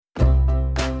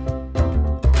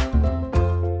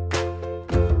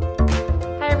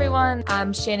everyone.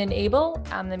 I'm Shannon Abel.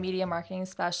 I'm the Media Marketing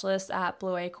Specialist at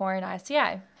Blue Acorn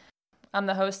ICI. I'm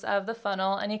the host of the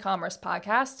Funnel and E-commerce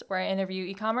podcast, where I interview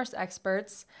e-commerce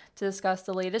experts to discuss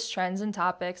the latest trends and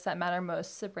topics that matter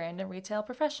most to brand and retail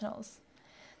professionals.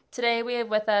 Today we have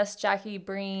with us Jackie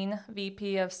Breen,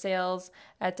 VP of Sales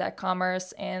at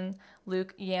Ecommerce, and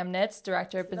Luke Yamnitz,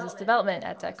 Director of Business Development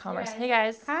at Ecommerce. Hey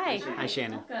guys. Hi. Hi,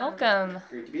 Shannon. Welcome.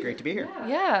 Great to be here.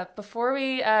 Yeah. Before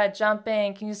we jump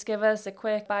in, can you just give us a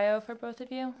quick bio for both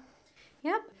of you?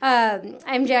 Yep.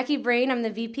 I'm Jackie Breen. I'm the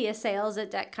VP of Sales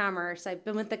at Ecommerce. I've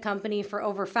been with the company for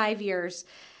over 5 years,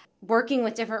 working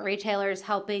with different retailers,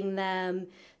 helping them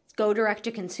go direct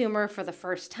to consumer for the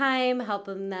first time,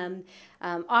 helping them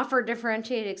offer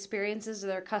differentiated experiences to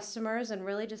their customers, and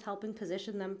really just helping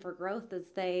position them for growth as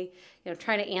they,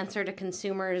 try to answer to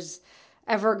consumers'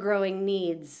 ever-growing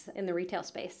needs in the retail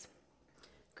space.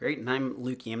 Great. And I'm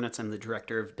Luke Yamnitz. I'm the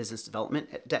Director of Business Development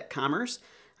at Ecommerce.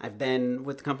 I've been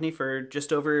with the company for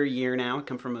just over a year now. I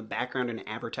come from a background in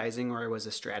advertising where I was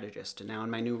a strategist. And now in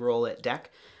my new role at DEC,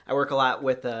 I work a lot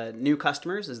with new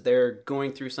customers as they're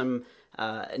going through some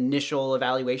initial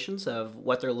evaluations of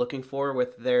what they're looking for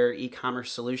with their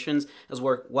e-commerce solutions, as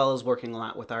well as working a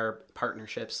lot with our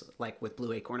partnerships like with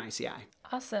Blue Acorn ICI.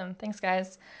 Awesome. Thanks,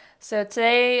 guys. So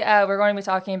today we're going to be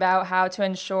talking about how to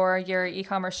ensure your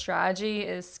e-commerce strategy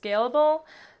is scalable.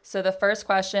 So the first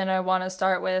question I want to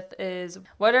start with is,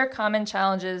 what are common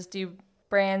challenges do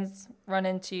brands run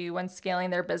into when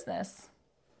scaling their business?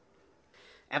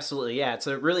 Absolutely, yeah. It's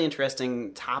a really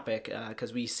interesting topic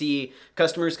because we see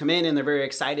customers come in and they're very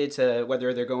excited to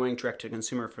whether they're going direct to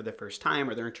consumer for the first time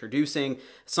or they're introducing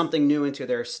something new into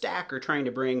their stack or trying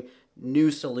to bring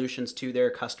new solutions to their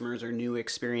customers or new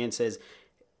experiences.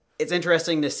 It's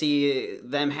interesting to see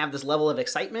them have this level of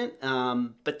excitement,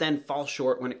 but then fall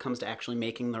short when it comes to actually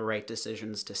making the right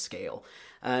decisions to scale.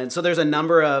 And so there's a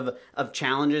number of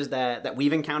challenges that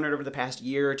we've encountered over the past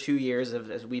year or 2 years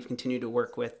as we've continued to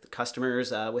work with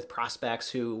customers, with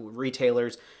prospects,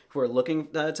 retailers who are looking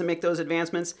to make those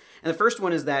advancements. And the first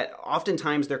one is that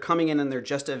oftentimes they're coming in and they're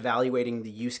just evaluating the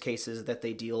use cases that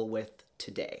they deal with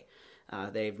today.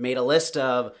 They've made a list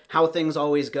of how things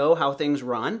always go, how things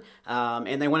run,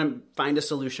 and they want to find a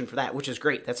solution for that, which is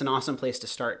great. That's an awesome place to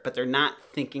start, but they're not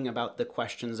thinking about the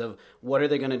questions of what are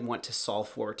they going to want to solve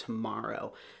for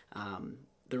tomorrow.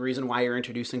 The reason why you're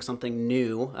introducing something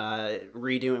new,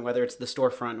 redoing, whether it's the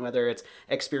storefront, whether it's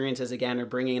experiences again, or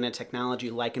bringing in a technology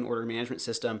like an order management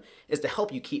system, is to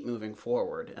help you keep moving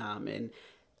forward. And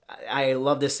I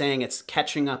love this saying, it's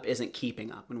catching up isn't keeping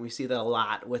up. And we see that a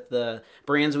lot with the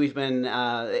brands we've been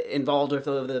involved with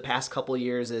over the past couple of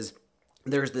years is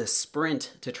there's this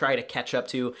sprint to try to catch up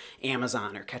to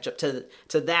Amazon or catch up to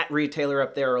that retailer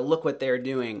up there or look what they're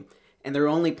doing. And they're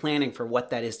only planning for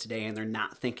what that is today, and they're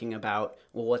not thinking about,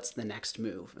 well, what's the next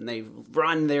move? And they've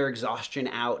run their exhaustion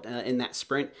out in that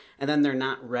sprint, and then they're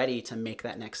not ready to make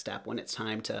that next step when it's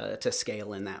time to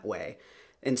scale in that way.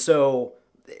 And so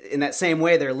in that same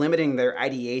way, they're limiting their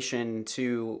ideation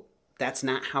to that's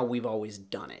not how we've always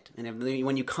done it. And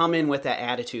when you come in with that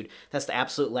attitude, that's the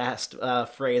absolute last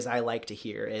phrase I like to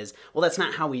hear is, well, that's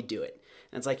not how we do it.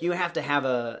 And it's like you have to have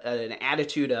an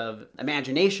attitude of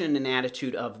imagination, an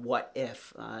attitude of what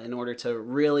if, in order to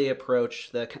really approach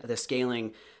the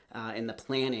scaling and the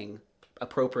planning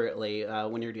appropriately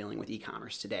when you're dealing with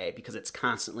e-commerce today, because it's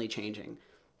constantly changing.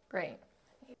 Right.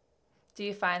 Do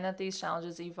you find that these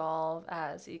challenges evolve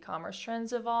as e-commerce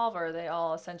trends evolve, or are they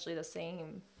all essentially the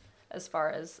same as far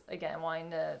as, again,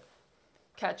 wanting to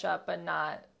catch up but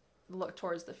not look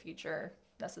towards the future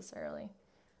necessarily?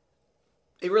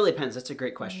 It really depends. That's a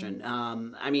great question.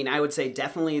 I would say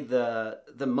definitely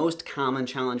the most common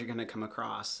challenge you're going to come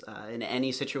across in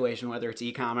any situation, whether it's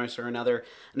e-commerce or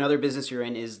another business you're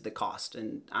in, is the cost.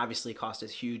 And obviously cost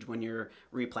is huge when you're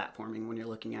replatforming, when you're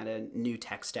looking at a new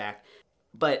tech stack.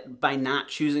 But by not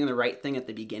choosing the right thing at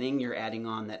the beginning, you're adding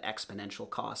on that exponential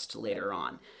cost later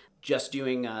on. Just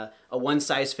doing a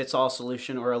one-size-fits-all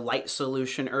solution or a light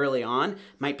solution early on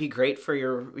might be great for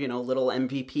your little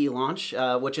MVP launch,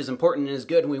 which is important and is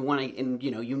good. And we want to, and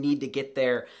you need to get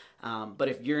there. But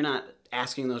if you're not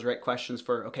asking those right questions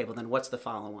for, okay, well then what's the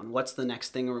follow-on? What's the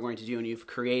next thing we're going to do? And you've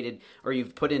created or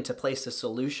you've put into place a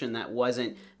solution that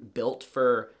wasn't built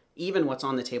for even what's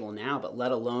on the table now, but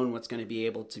let alone what's going to be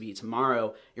able to be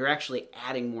tomorrow, you're actually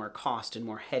adding more cost and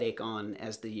more headache on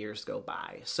as the years go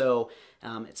by. So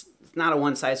it's not a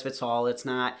one-size-fits-all. It's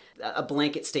not a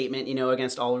blanket statement,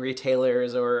 against all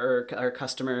retailers or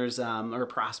customers or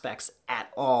prospects at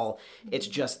all. It's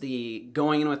just the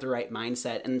going in with the right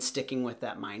mindset and sticking with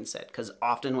that mindset. Because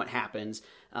often what happens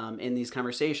in these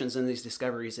conversations and these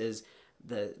discoveries is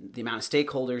the amount of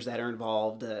stakeholders that are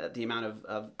involved, the amount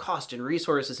of cost and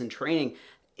resources and training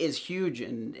is huge,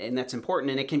 and that's important,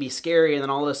 and it can be scary. And then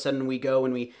all of a sudden we go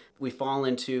and we fall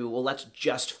into, well, let's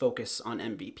just focus on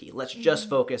MVP. Let's just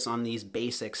focus on these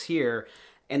basics here.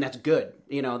 And that's good.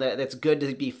 That's good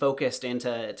to be focused and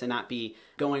to not be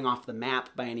going off the map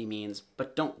by any means,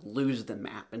 but don't lose the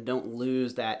map and don't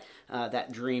lose that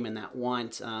dream and that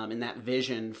want and that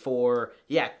vision for,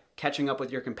 catching up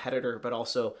with your competitor, but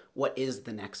also what is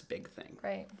the next big thing.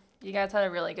 Right. You guys had a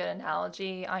really good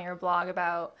analogy on your blog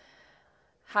about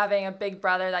having a big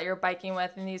brother that you're biking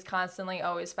with, and he's constantly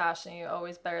always faster than you,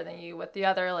 always better than you, with the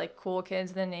other like cool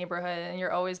kids in the neighborhood, and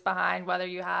you're always behind, whether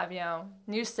you have,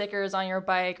 new stickers on your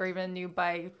bike or even a new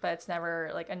bike, but it's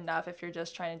never like enough if you're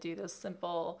just trying to do those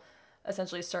simple,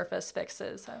 essentially surface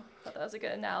fixes. So I thought that was a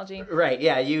good analogy. Right.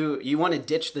 Yeah. You want to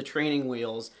ditch the training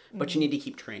wheels, but you need to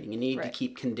keep training. You need to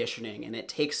keep conditioning, and it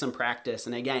takes some practice.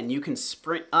 And again, you can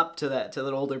sprint up to that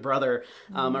older brother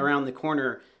around the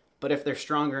corner. But if they're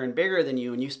stronger and bigger than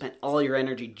you and you spent all your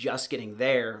energy just getting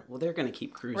there, well, they're going to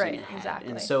keep cruising ahead.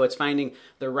 Exactly. And so it's finding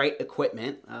the right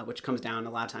equipment, which comes down a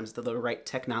lot of times to the right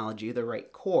technology, the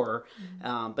right core,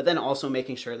 but then also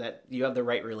making sure that you have the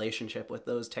right relationship with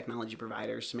those technology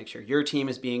providers to make sure your team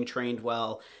is being trained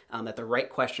well, that the right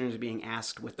questions are being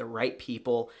asked with the right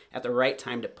people at the right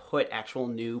time to put actual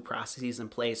new processes in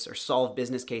place or solve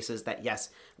business cases that,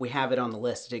 yes, we have it on the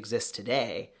list, it exists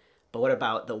today. But what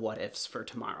about the what ifs for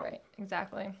tomorrow? Right,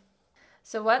 exactly.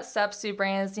 So what steps do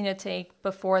brands need to take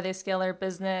before they scale their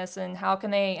business, and how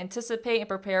can they anticipate and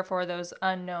prepare for those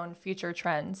unknown future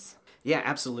trends? Yeah,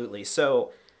 absolutely.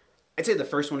 So I'd say the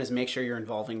first one is make sure you're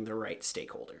involving the right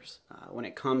stakeholders. When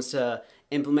it comes to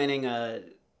implementing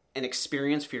an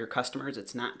experience for your customers,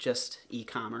 it's not just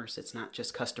e-commerce, it's not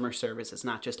just customer service, it's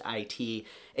not just IT.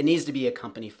 It needs to be a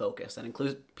company focus. That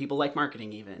includes people like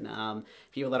marketing even,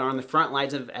 people that are on the front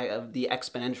lines of the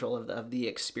exponential of the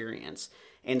experience.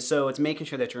 And so it's making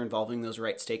sure that you're involving those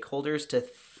right stakeholders to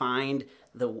find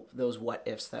those what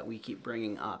ifs that we keep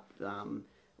bringing up.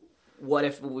 What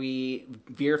if we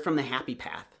veer from the happy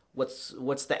path? What's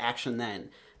the action then?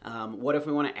 What if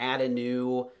we want to add a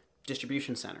new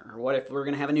distribution center? Or what if we're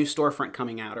going to have a new storefront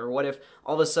coming out? Or what if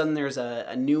all of a sudden there's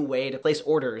a new way to place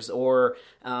orders or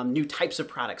new types of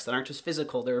products that aren't just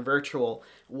physical, they're virtual?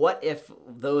 What if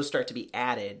those start to be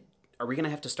added? Are we going to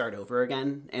have to start over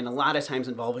again? And a lot of times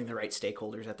involving the right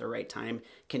stakeholders at the right time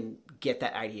can get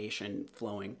that ideation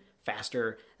flowing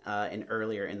faster and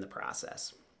earlier in the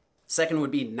process. Second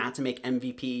would be not to make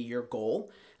MVP your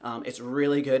goal. It's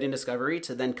really good in discovery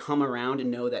to then come around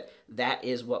and know that that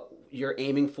is what you're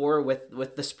aiming for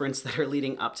with the sprints that are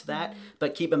leading up to that.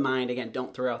 But keep in mind, again,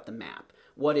 don't throw out the map.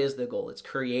 What is the goal? It's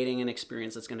creating an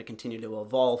experience that's going to continue to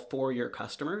evolve for your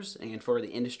customers and for the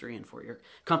industry and for your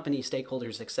company,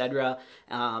 stakeholders, etc.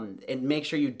 And make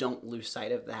sure you don't lose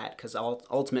sight of that, because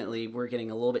ultimately we're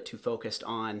getting a little bit too focused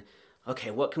on,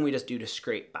 okay, what can we just do to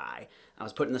scrape by? I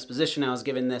was put in this position. I was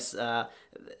given this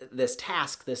this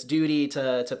task, this duty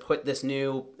to put this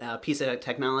new piece of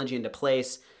technology into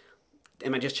place.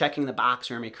 Am I just checking the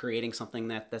box, or am I creating something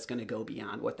that's going to go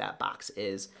beyond what that box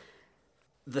is?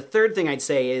 The third thing I'd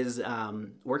say is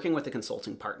working with a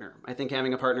consulting partner. I think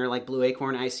having a partner like Blue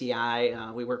Acorn, ICI,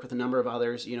 we work with a number of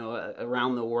others,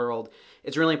 around the world.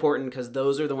 It's really important because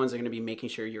those are the ones that are going to be making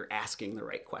sure you're asking the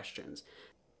right questions.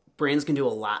 Brands can do a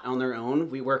lot on their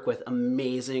own. We work with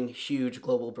amazing, huge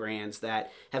global brands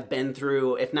that have been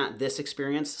through, if not this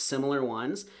experience, similar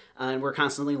ones. And we're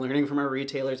constantly learning from our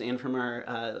retailers and from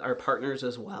our partners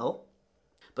as well.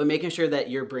 But making sure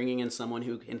that you're bringing in someone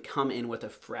who can come in with a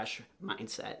fresh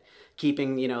mindset,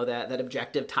 keeping that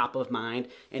objective top of mind,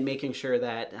 and making sure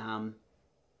that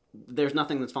there's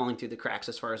nothing that's falling through the cracks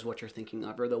as far as what you're thinking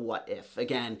of or the what if.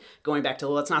 Again, going back to,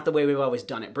 well, it's not the way we've always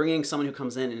done it. Bringing someone who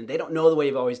comes in and they don't know the way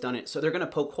you've always done it, so they're going to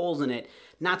poke holes in it,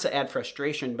 not to add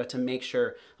frustration, but to make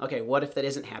sure, okay, what if that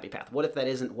isn't happy path? What if that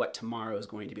isn't what tomorrow is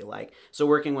going to be like? So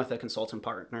working with a consultant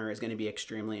partner is going to be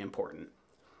extremely important.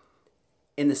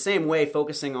 In the same way,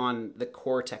 focusing on the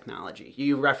core technology.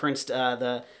 You referenced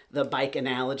the bike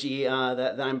analogy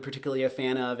that I'm particularly a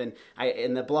fan of, and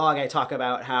in the blog I talk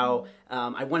about how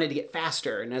I wanted to get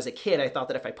faster, and as a kid I thought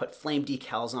that if I put flame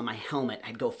decals on my helmet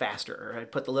I'd go faster, or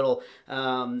I'd put the little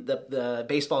the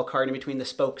baseball card in between the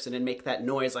spokes and it'd make that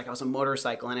noise like I was a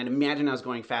motorcycle, and I'd imagine I was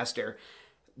going faster.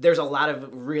 There's a lot of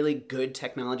really good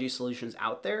technology solutions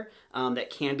out there that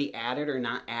can be added or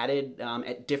not added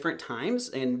at different times,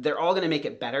 and they're all going to make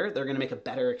it better. They're going to make a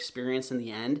better experience in the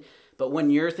end. But when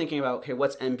you're thinking about, okay,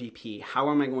 what's MVP?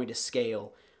 How am I going to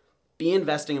scale? Be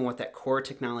investing in what that core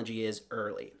technology is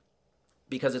early.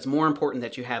 because it's more important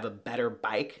that you have a better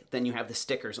bike than you have the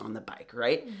stickers on the bike,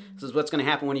 right? This is what's going to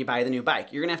happen when you buy the new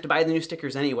bike. You're going to have to buy the new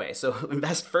stickers anyway. So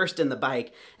invest first in the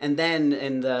bike and then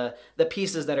in the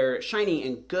pieces that are shiny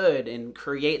and good and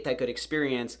create that good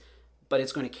experience, but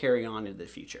it's going to carry on into the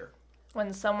future.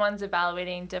 When someone's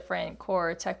evaluating different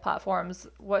core tech platforms,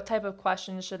 what type of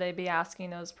questions should they be asking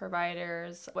those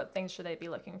providers? What things should they be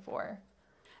looking for?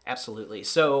 Absolutely.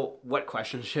 So what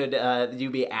questions should you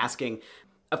be asking?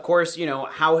 Of course,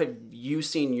 how have you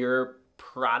seen your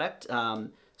product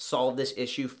solve this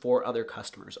issue for other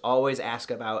customers? Always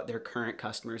ask about their current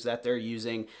customers that they're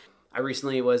using. I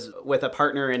recently was with a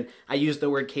partner and I used the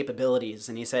word capabilities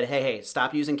and he said, hey,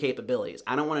 stop using capabilities.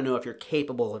 I don't want to know if you're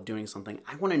capable of doing something.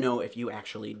 I want to know if you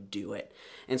actually do it.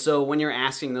 And so when you're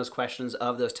asking those questions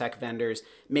of those tech vendors,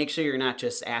 make sure you're not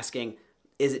just asking,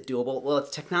 is it doable? Well, it's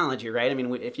technology, right? I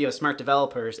mean, if you have smart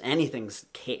developers, anything's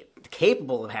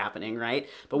capable of happening, right?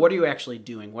 But what are you actually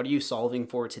doing? What are you solving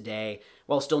for today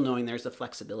while still knowing there's the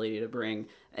flexibility to bring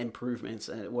improvements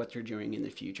at what you're doing in the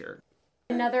future?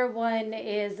 Another one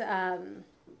is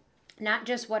not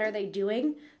just what are they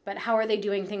doing, but how are they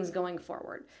doing things going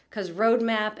forward? Because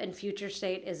roadmap and future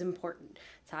state is important.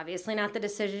 It's obviously not the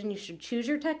decision you should choose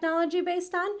your technology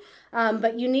based on,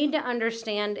 but you need to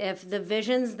understand if the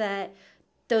visions that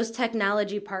those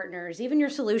technology partners, even your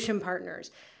solution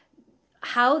partners,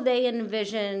 how they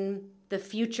envision the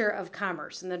future of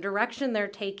commerce and the direction they're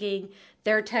taking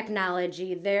their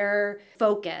technology, their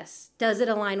focus. Does it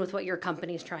align with what your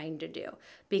company's trying to do?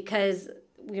 Because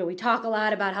we talk a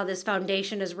lot about how this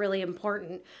foundation is really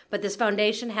important, but this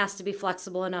foundation has to be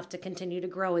flexible enough to continue to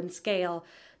grow and scale,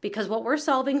 because what we're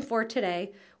solving for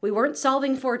today, we weren't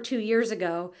solving for 2 years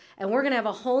ago, and we're going to have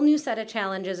a whole new set of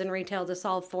challenges in retail to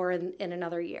solve for in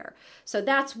another year. So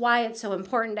that's why it's so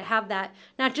important to have that,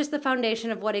 not just the foundation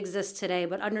of what exists today,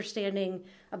 but understanding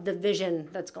of the vision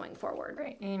that's going forward.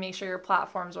 Right. And you make sure your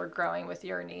platforms are growing with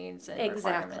your needs and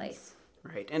requirements.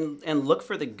 Right. And look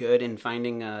for the good in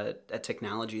finding a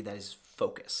technology that is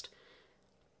focused.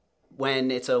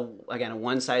 When it's a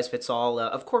one-size-fits-all,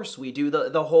 of course, we do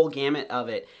the whole gamut of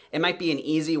it. It might be an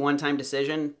easy one-time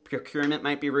decision. Procurement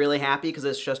might be really happy because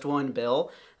it's just one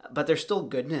bill, but there's still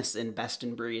goodness in best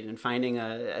in breed and finding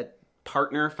a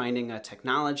partner, finding a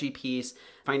technology piece,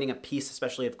 finding a piece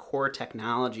especially of core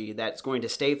technology that's going to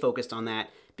stay focused on that,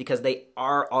 because they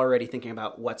are already thinking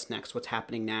about what's next, what's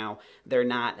happening now. They're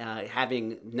not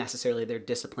having necessarily their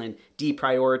discipline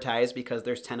deprioritized because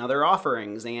there's 10 other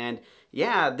offerings. And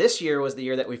yeah, this year was the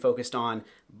year that we focused on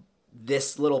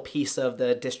this little piece of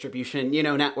the distribution,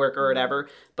 network or whatever,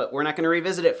 but we're not going to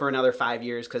revisit it for another 5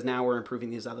 years because now we're improving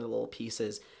these other little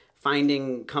pieces.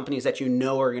 Finding companies that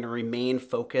are going to remain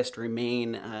focused,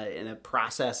 remain in a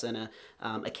process and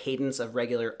a cadence of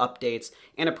regular updates,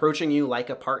 and approaching you like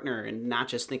a partner, and not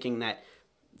just thinking that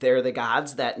they're the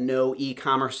gods that know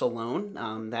e-commerce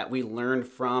alone, that we learn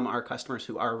from our customers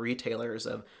who are retailers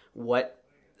of what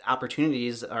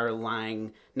opportunities are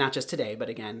lying, not just today, but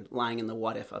again, lying in the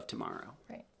what if of tomorrow.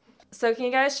 Right. So can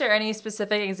you guys share any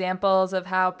specific examples of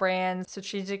how brands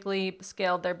strategically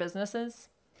scaled their businesses?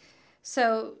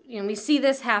 So, we see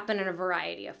this happen in a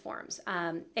variety of forms.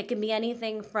 It can be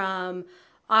anything from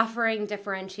offering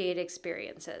differentiated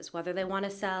experiences, whether they want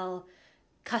to sell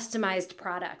customized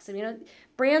products.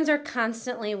 Brands are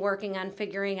constantly working on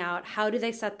figuring out how do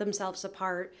they set themselves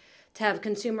apart to have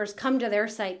consumers come to their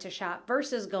site to shop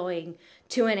versus going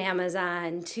to an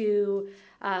Amazon, to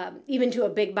even to a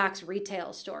big box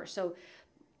retail store. So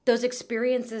those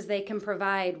experiences they can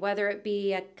provide, whether it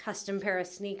be a custom pair of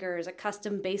sneakers, a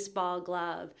custom baseball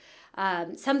glove,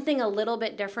 something a little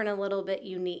bit different, a little bit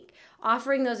unique.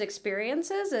 Offering those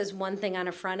experiences is one thing on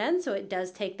a front end, so it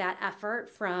does take that effort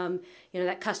from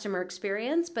that customer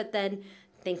experience, but then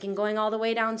thinking going all the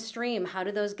way downstream, how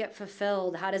do those get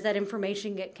fulfilled? How does that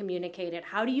information get communicated?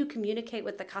 How do you communicate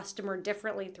with the customer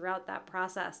differently throughout that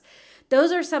process?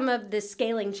 Those are some of the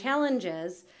scaling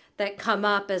challenges that come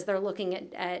up as they're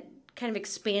looking at kind of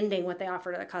expanding what they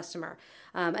offer to the customer.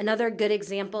 Another good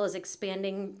example is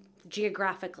expanding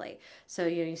geographically. So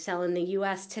you sell in the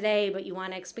US today, but you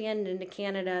want to expand into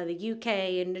Canada, the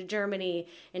UK, into Germany,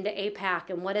 into APAC,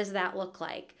 and what does that look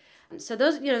like? So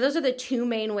those are the two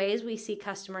main ways we see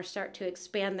customers start to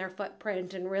expand their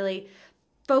footprint and really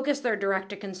focus their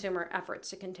direct-to-consumer efforts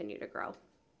to continue to grow.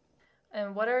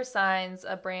 And what are signs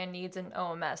a brand needs an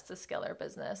OMS to scale their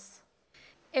business?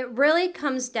 It really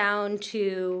comes down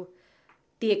to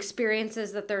the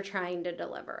experiences that they're trying to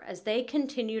deliver. As they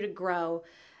continue to grow,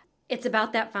 it's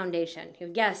about that foundation.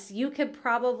 Yes, you could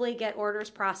probably get orders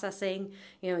processing,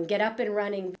 and get up and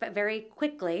running very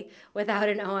quickly without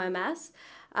an OMS.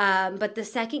 But the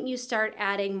second you start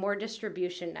adding more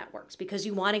distribution networks, because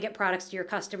you want to get products to your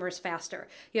customers faster.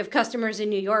 You have customers in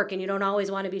New York and you don't always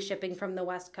want to be shipping from the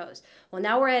West Coast. Well,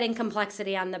 now we're adding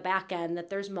complexity on the back end that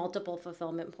there's multiple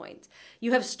fulfillment points.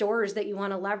 You have stores that you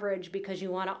want to leverage because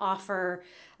you want to offer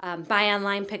buy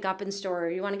online, pick up in store.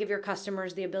 You want to give your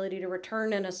customers the ability to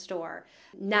return in a store.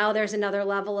 Now there's another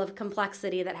level of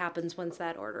complexity that happens once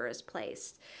that order is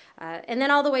placed. And then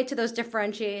all the way to those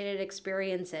differentiated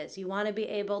experiences. You want to be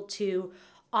able to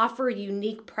offer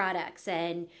unique products,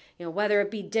 and whether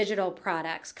it be digital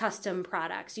products, custom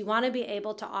products, you want to be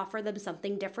able to offer them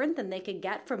something different than they could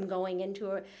get from going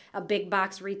into a big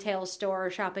box retail store or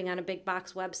shopping on a big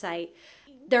box website.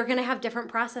 They're going to have different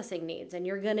processing needs, and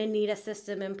you're going to need a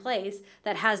system in place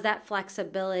that has that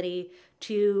flexibility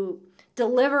to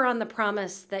deliver on the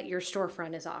promise that your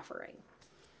storefront is offering.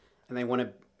 And they want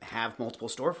to have multiple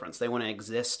storefronts. They want to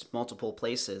exist multiple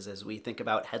places. As we think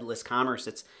about headless commerce,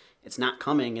 it's not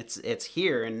coming, it's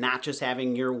here, and not just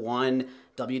having your one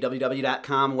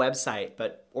www.com website,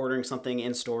 but ordering something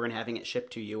in store and having it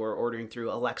shipped to you, or ordering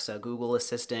through Alexa, Google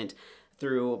Assistant,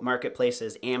 through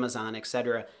marketplaces, Amazon,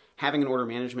 etc. Having an order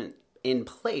management in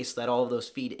place that all of those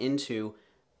feed into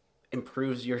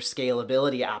improves your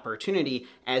scalability opportunity,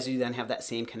 as you then have that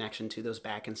same connection to those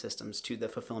backend systems, to the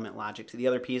fulfillment logic, to the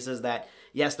other pieces that,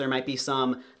 yes, there might be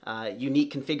some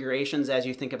unique configurations as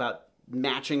you think about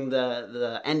matching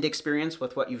the end experience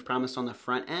with what you've promised on the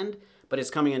front end, but it's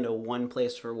coming into one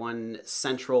place for one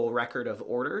central record of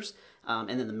orders, and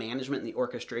then the management and the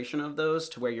orchestration of those,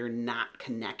 to where you're not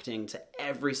connecting to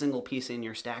every single piece in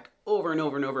your stack over and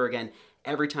over and over again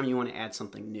every time you want to add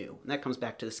something new. And that comes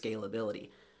back to the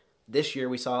scalability. This year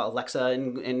we saw Alexa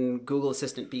and Google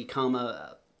Assistant become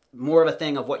more of a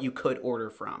thing of what you could order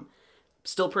from.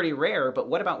 Still pretty rare, but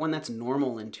what about when that's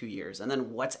normal in 2 years? And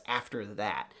then what's after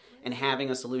that? And having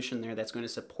a solution there that's going to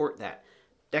support that.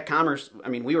 Ecommerce,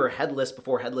 we were headless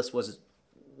before headless was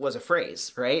a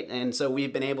phrase, right? And so we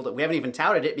haven't even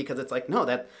touted it, because it's like, no,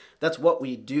 that's what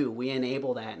we do. We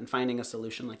enable that, and finding a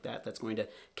solution like that that's going to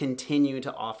continue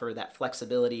to offer that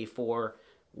flexibility for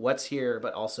what's here,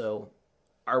 but also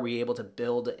are we able to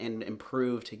build and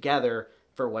improve together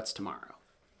for what's tomorrow?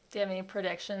 Do you have any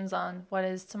predictions on what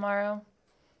is tomorrow?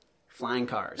 Flying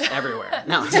cars everywhere.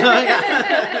 No.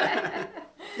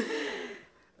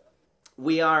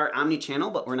 We are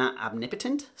omni-channel, but we're not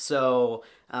omnipotent. So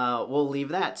we'll leave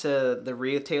that to the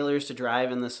retailers to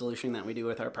drive, and the solution that we do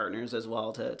with our partners as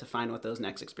well to find what those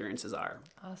next experiences are.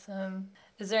 Awesome.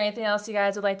 Is there anything else you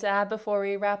guys would like to add before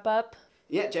we wrap up?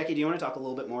 Yeah, Jackie, do you want to talk a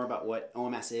little bit more about what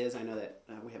OMS is? I know that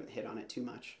we haven't hit on it too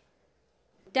much.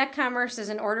 Ecommerce is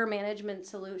an order management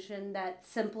solution that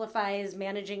simplifies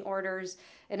managing orders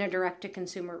in a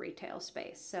direct-to-consumer retail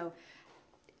space. So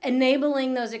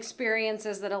enabling those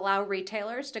experiences that allow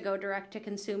retailers to go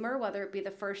direct-to-consumer, whether it be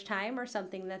the first time or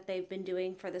something that they've been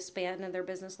doing for the span of their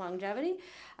business longevity,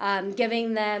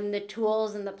 giving them the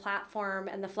tools and the platform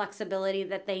and the flexibility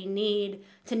that they need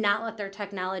to not let their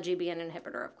technology be an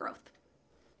inhibitor of growth.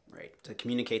 Right, to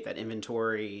communicate that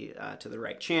inventory to the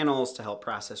right channels, to help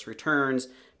process returns,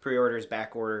 pre-orders,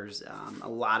 back orders. A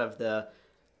lot of the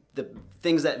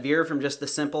things that veer from just the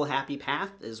simple happy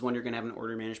path is when you're going to have an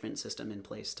order management system in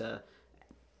place to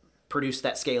produce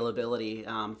that scalability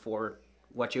for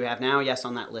what you have now, yes,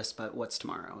 on that list, but what's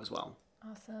tomorrow as well.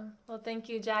 Awesome. Well, thank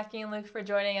you, Jackie and Luke, for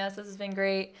joining us. This has been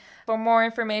great. For more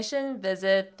information,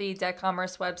 visit the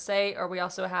Ecommerce website, or we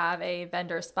also have a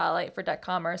vendor spotlight for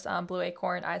Ecommerce on Blue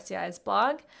Acorn ICI's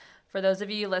blog. For those of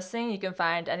you listening, you can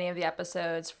find any of the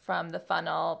episodes from the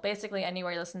funnel, basically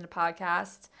anywhere you listen to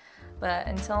podcasts. But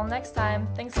until next time,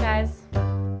 thanks, guys.